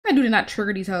I do to not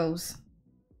trigger these hoes?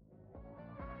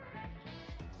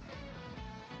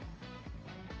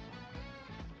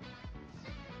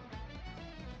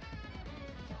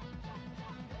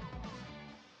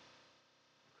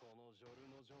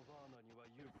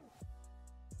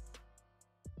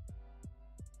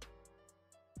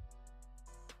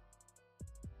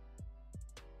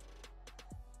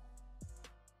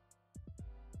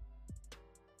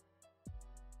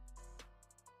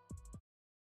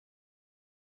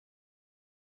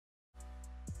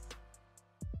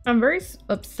 I'm very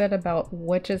upset about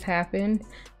what just happened.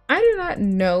 I did not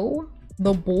know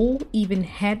the bull even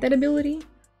had that ability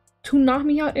to knock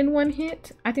me out in one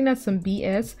hit. I think that's some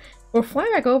BS. We're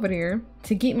flying back over there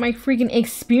to get my freaking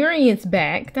experience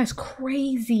back. That's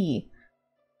crazy.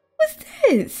 What's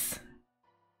this?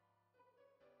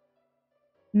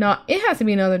 No, it has to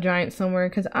be another giant somewhere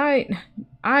because I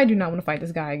do not want to fight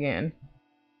this guy again.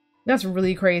 That's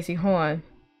really crazy. Hold on.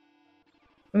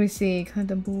 Let me see.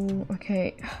 The bull.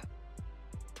 Okay.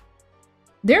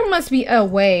 There must be a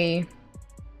way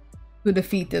to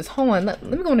defeat this. Hold on. Let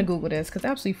me go into Google this because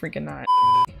absolutely freaking not.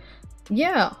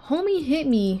 Yeah, homie hit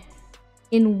me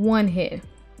in one hit.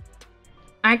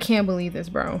 I can't believe this,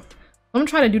 bro. I'm gonna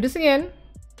try to do this again.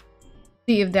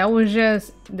 See if that was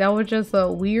just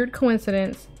a weird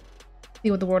coincidence.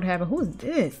 See what the world happened. Who is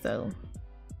this though?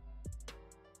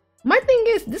 My thing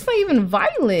is, this not even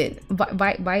Violet.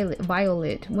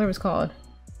 Violet, whatever it's called.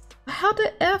 How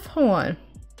the F horn?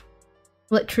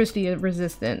 Electricity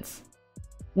resistance.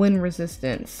 Wind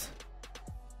resistance.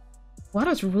 Wow,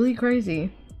 that's really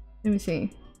crazy. Let me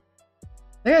see.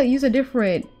 I gotta use a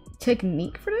different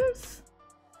technique for this?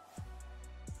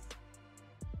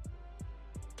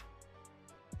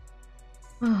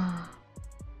 Hold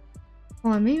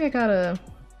on, maybe I gotta...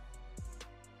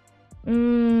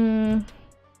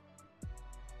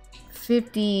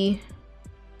 50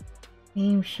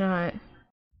 aim shot,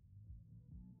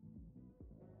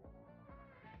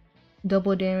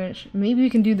 double damage. Maybe we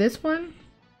can do this one.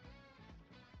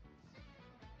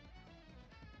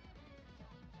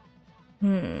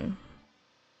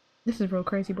 This is real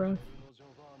crazy, bro.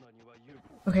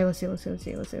 Okay, let's see.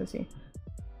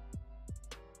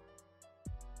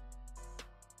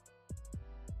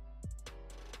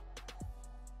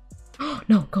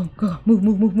 No, go,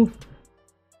 move.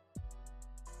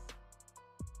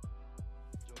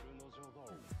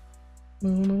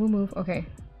 Move. Okay.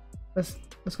 Let's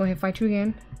go ahead and fight you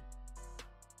again.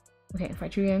 Okay,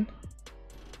 fight you again.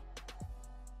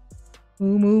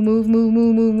 Move.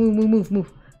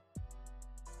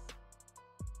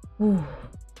 Ooh.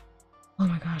 Oh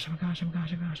my gosh. Hit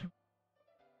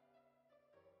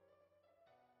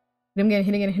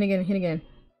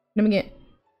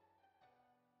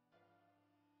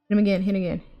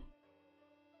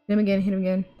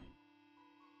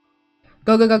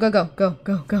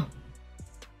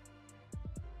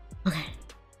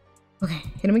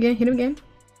him again. Hit him again.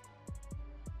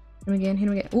 Go. Okay. Hit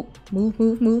him again. Ooh, move.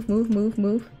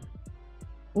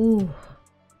 Ooh.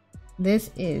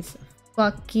 This is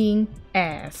fucking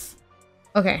ass.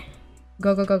 Okay.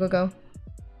 Go.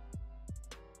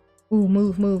 Ooh,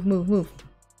 move.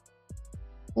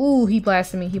 Ooh, he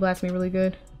blasted me really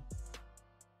good.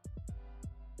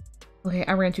 Okay,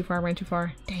 I ran too far.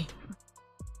 Dang.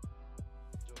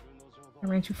 I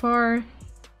ran too far.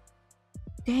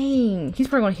 Dang, he's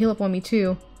probably gonna heal up on me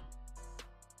too.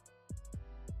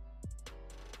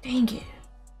 Dang it.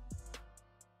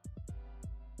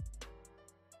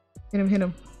 Hit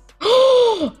him.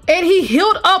 And he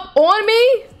healed up on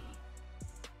me?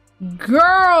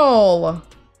 Girl.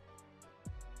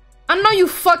 I know you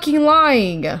fucking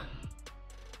lying.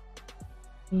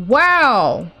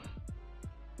 Wow.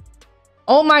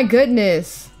 Oh my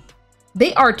goodness.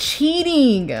 They are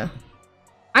cheating.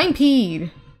 I'm peed.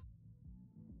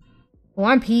 Oh,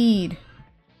 I'm peed.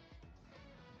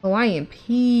 Oh, I am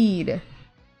peed.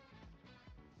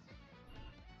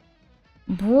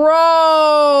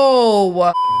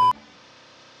 Bro!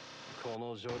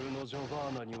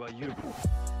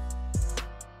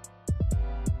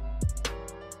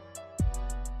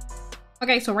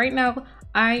 Okay, so right now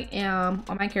I am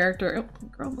on my character. Oh,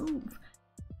 girl, move.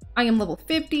 I am level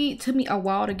 50. It took me a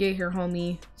while to get here,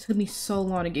 homie. It took me so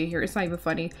long to get here. It's not even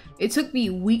funny. It took me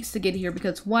weeks to get here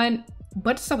because one, a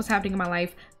bunch of stuff was happening in my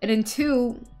life, and then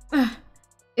two,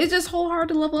 it's just whole hard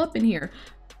to level up in here.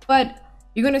 But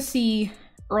you're gonna see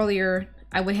earlier,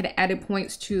 I went ahead and added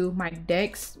points to my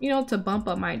dex, you know, to bump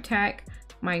up my attack,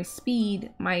 my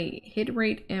speed, my hit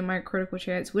rate, and my critical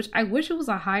chance, which I wish it was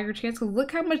a higher chance because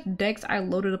look how much dex I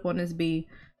loaded up on this bee.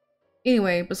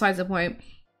 Anyway, besides the point.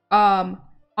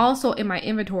 Also in my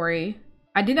inventory,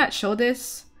 I did not show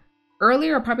this,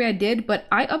 earlier, or probably I did, but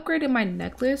I upgraded my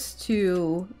necklace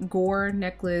to Gore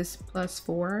Necklace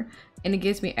 +4, and it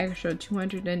gives me extra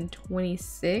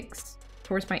 226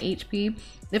 towards my HP.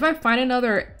 If I find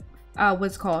another,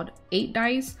 what's called 8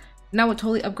 dice, then I would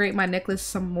totally upgrade my necklace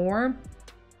some more.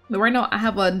 But right now I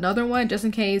have another one just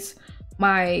in case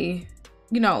my,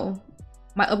 you know,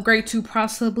 my upgrade to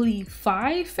possibly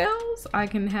 5 fails. I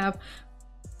can have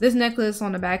this necklace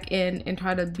on the back end and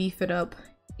try to beef it up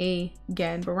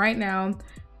again. But right now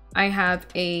I have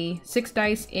a 6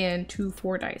 dice and 2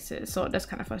 4 dices, so that's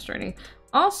kind of frustrating.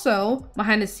 Also,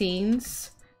 behind the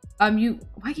scenes, why are you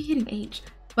hitting H?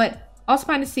 But also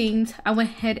behind the scenes, I went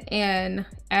ahead and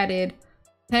added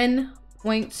 10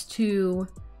 points to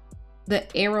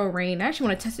the arrow rain. I actually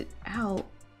want to test it out.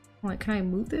 Like, can I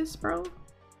move this, bro?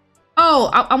 Oh,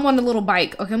 I'm on the little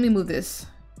bike. Okay, let me move this.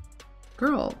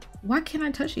 Girl, why can't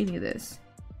I touch any of this?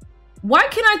 Why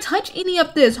can't I touch any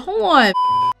of this? Hold on.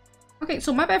 Okay,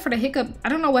 so my bad for the hiccup. I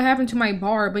don't know what happened to my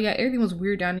bar, but yeah, everything was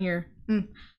weird down here.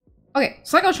 Okay,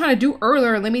 so like I was trying to do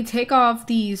earlier, let me take off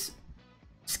these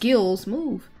skills,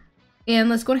 move. And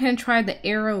let's go ahead and try the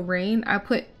arrow rain. I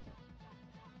put...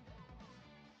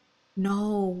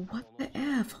 No, what the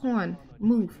F? Hold on,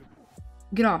 move.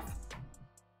 Get off.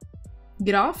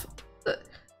 Get off?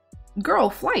 Girl,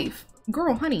 Flyff.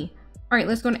 Girl, honey. All right,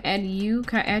 let's go and add you.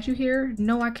 Can I add you here?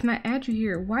 No, I cannot add you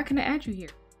here. Why can I add you here?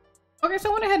 Okay, so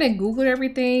I went ahead and Googled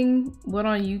everything, went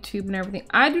on YouTube and everything.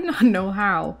 I do not know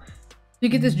how to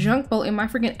get this junk boat in my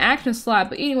freaking action slot.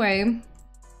 But anyway,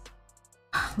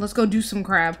 let's go do some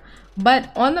crap.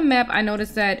 But on the map, I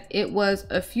noticed that it was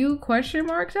a few question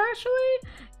marks actually.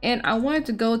 And I wanted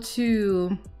to go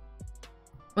to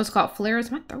what's called flares.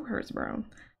 My throat hurts, bro.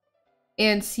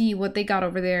 And see what they got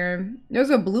over there. There's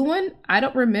a blue one. I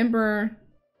don't remember,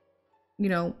 you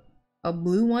know, a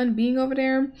blue one being over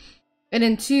there. And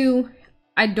then 2,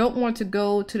 I don't want to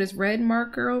go to this red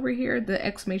marker over here, the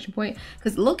exclamation point,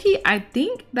 because low-key, I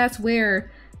think that's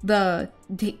where the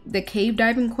cave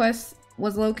diving quest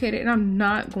was located, and I'm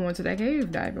not going to that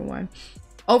cave diving one.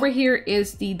 Over here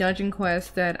is the dungeon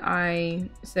quest that I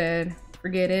said,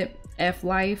 forget it, F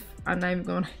life. I ain't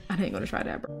gonna try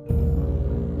that,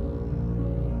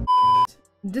 bro.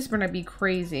 This better not be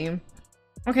crazy.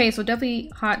 Okay, so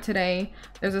definitely hot today.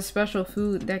 There's a special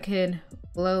food that could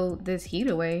blow this heat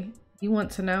away. You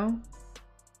want to know?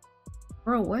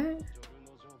 Bro, what?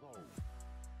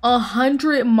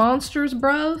 100 monsters,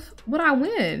 bruv? What'd I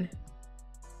win?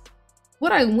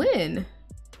 What'd I win?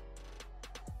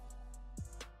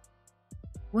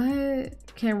 What?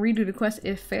 Can't redo the quest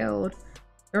if failed.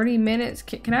 30 minutes?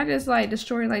 Can I just like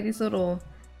destroy like these little,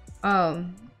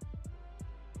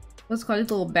 what's called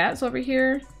these little bats over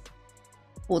here?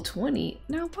 Well, 20.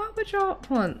 Now, why would y'all?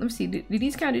 Hold on, let me see. Do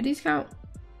these count? Do these count?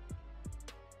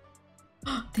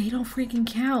 They don't freaking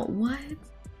count. What?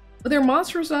 But they're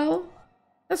monsters though.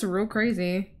 That's real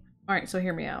crazy. All right, so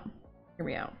hear me out. Hear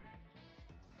me out.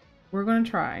 We're gonna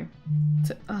try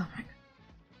to. Oh my god.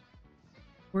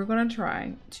 We're gonna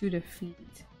try to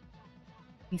defeat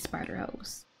these spider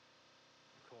hoes.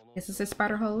 Yes, it says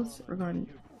spider hoes. We're going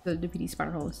to defeat these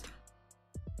spider hoes.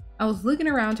 I was looking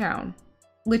around town.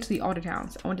 Literally all the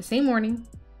towns. I went the same morning.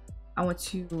 I went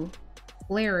to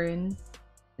Laren,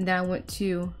 and then I went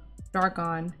to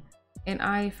Dargon, and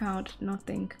I found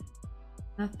nothing.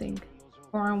 Nothing.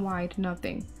 Far and wide,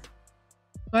 nothing.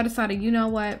 So I decided, you know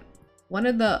what? One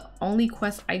of the only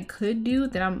quests I could do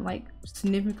that I'm like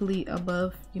significantly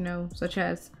above, you know, such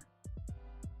as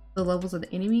the levels of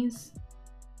the enemies,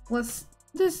 was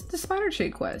the spider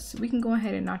chick quest. We can go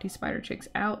ahead and knock these spider chicks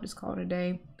out, just call it a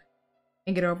day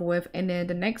and get over with. And then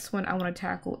the next one I want to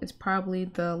tackle is probably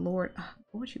the Lord.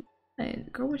 What you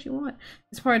want, girl? What you want?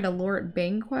 It's probably the Lord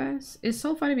Bang quest. It's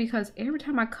so funny because every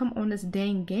time I come on this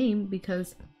dang game,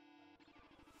 because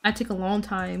I take a long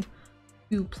time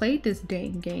to play this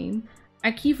dang game,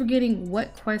 I keep forgetting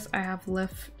what quests I have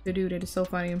left to do. That is so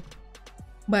funny.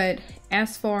 But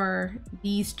as for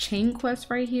these chain quests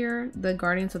right here, the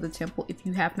Guardians of the Temple, if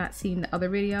you have not seen the other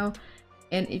video,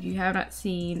 and if you have not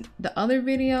seen the other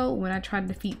video when I tried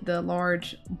to defeat the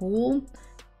large bull,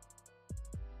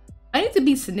 I need to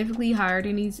be significantly higher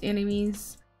than these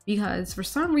enemies because for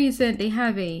some reason they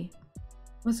have a,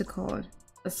 what's it called?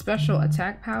 A special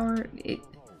attack power.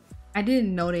 I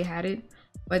didn't know they had it,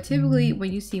 but typically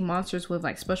when you see monsters with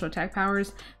like special attack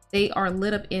powers, they are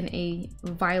lit up in a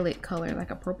violet color, like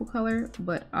a purple color.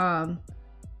 But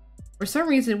for some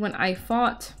reason when I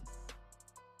fought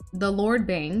the Lord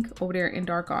Bang over there in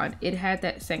Darkon, it had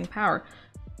that same power.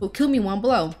 So kill me one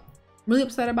blow. Really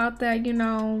upset about that, you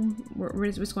know.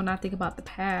 We're just gonna not think about the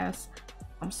past.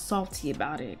 I'm salty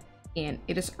about it and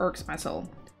it just irks my soul.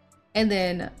 And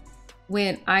then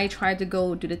when I tried to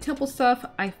go do the temple stuff,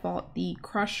 I fought the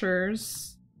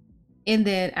crushers. And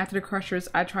then after the crushers,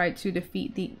 I tried to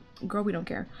defeat the girl. We don't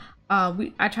care.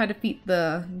 I tried to defeat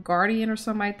the guardian or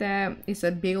something like that. It's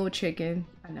a big old chicken.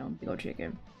 I know, big old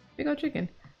chicken. Big old chicken.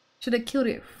 Should have killed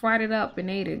it, fried it up, and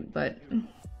ate it. But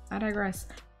I digress.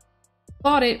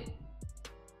 Fought it.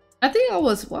 I think I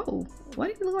was. Whoa. Why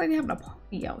do you look like they're having a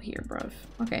party out here, bruv?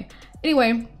 Okay.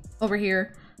 Anyway, over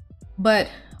here. But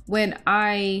when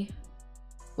I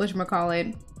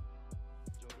whatchamacallit?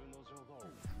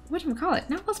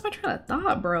 Now I lost my train of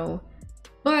thought, bro.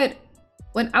 But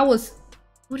when I was,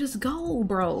 we'll just go,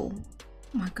 bro.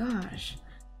 Oh my gosh.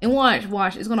 And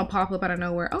watch, it's gonna pop up out of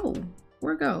nowhere. Oh,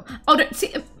 where'd it go? Oh, there,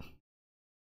 see,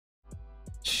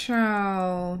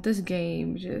 child, this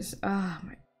game just, oh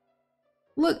my.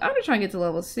 Look, I'm just trying to get to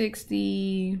level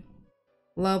 60,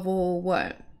 level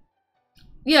what?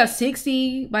 Yeah,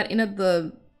 60 by the end of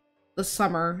the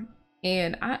summer.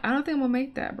 And I don't think I'm gonna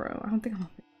make that, bro. I don't think I'm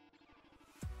gonna make that.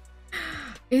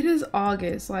 It is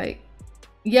August, like,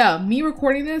 yeah, me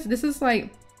recording this is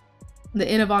like the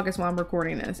end of August when I'm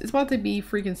recording this. It's about to be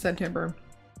freaking September,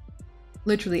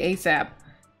 literally ASAP,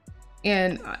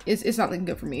 and it's not looking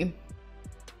good for me.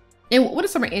 And what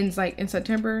if summer ends like in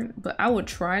September? But I will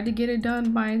try to get it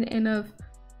done by the end of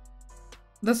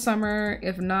the summer.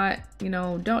 If not, you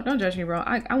know, don't judge me, bro.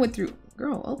 I went through,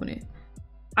 girl, open it.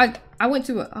 I went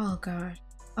to a, oh gosh,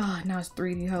 oh, now it's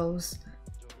 3D hoes.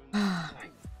 Oh my.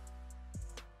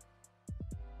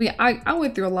 Yeah, I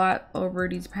went through a lot over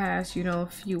these past, you know,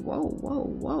 few,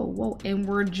 whoa, and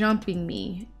we're jumping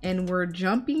me, and we're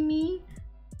jumping me,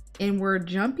 and we're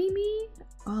jumping me.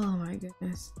 Oh my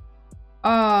goodness.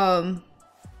 Dang.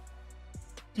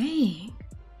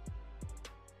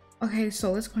 Okay,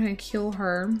 so let's go ahead and kill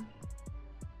her.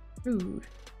 Dude,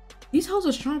 these hoes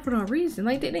are strong for no reason.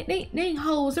 Like they ain't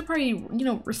hoes. They're probably, you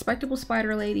know, respectable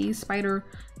spider ladies, spider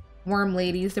worm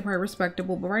ladies. They're probably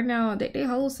respectable, but right now they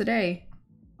hoes today.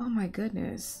 Oh my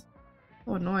goodness,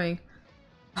 so annoying.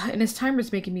 And this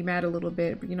timer's making me mad a little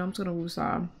bit, but you know, I'm just gonna lose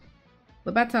on.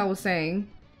 But back to what I was saying.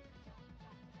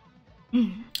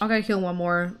 I gotta kill one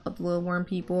more of the little worm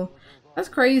people. That's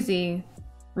crazy.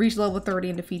 Reach level 30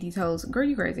 and defeat these hoes. Girl,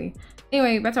 you crazy.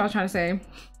 Anyway, that's what I was trying to say.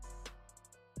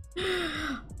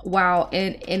 Wow,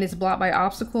 and it's blocked by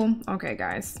obstacle. Okay,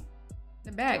 guys.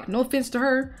 The back. No offense to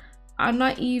her. I'm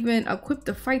not even equipped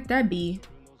to fight that bee.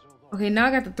 Okay, now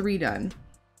I got the 3 done.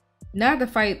 Now I have to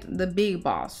fight the big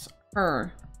boss,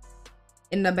 her,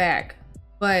 in the back.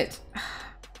 But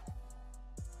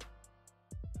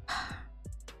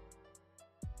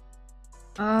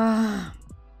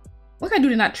what can I do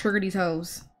to not trigger these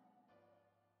hoes?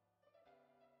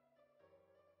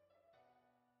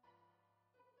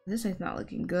 This is not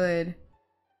looking good.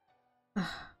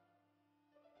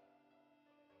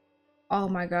 Oh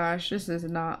my gosh, this is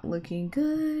not looking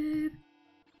good.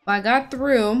 But I got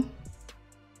through.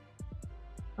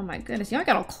 Oh my goodness, y'all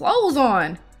got no clothes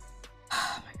on.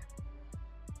 Oh my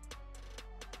God.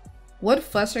 What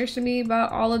frustrates me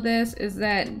about all of this is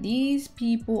that these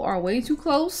people are way too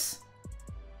close.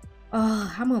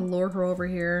 I'm gonna lure her over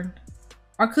here.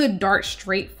 I could dart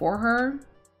straight for her.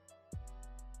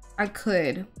 I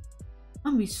could.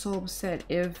 I'm gonna be so upset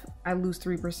if I lose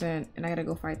 3% and I gotta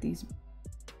go fight these.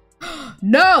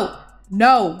 No!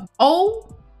 No! Oh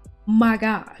my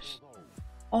gosh.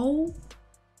 Oh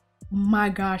my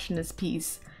gosh, in this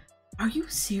piece. Are you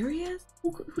serious?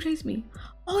 Who chased me?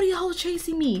 All these hoes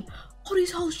chasing me. All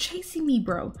these hoes chasing me,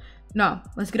 bro. No,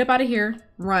 let's get up out of here.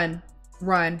 Run.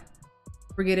 Run.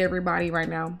 Forget everybody right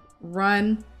now.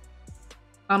 Run.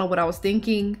 I don't know what I was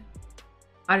thinking.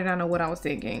 I did not know what I was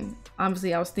thinking.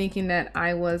 Obviously, I was thinking that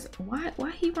I was...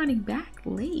 Why he running back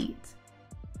late?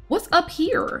 What's up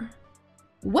here?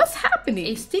 What's happening?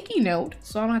 A sticky note,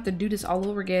 so I don't have to do this all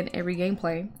over again every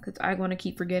gameplay, because I'm going to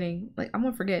keep forgetting. Like, I'm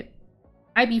going to forget.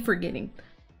 I be forgetting.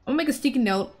 I'm going to make a sticky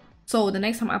note, so the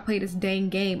next time I play this dang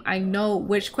game, I know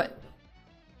which...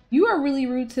 You are really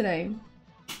rude today.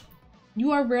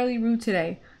 You are really rude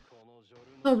today.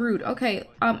 So rude. Okay,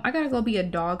 I gotta go be a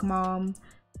dog mom.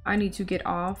 I need to get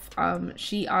off.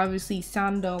 She obviously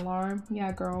sounded the alarm.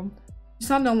 Yeah, girl.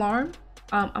 Sound the alarm.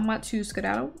 I'm about to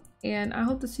skedaddle, and I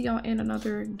hope to see y'all in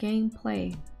another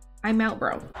gameplay. I'm out,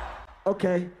 bro.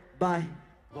 Okay, bye.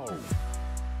 Whoa.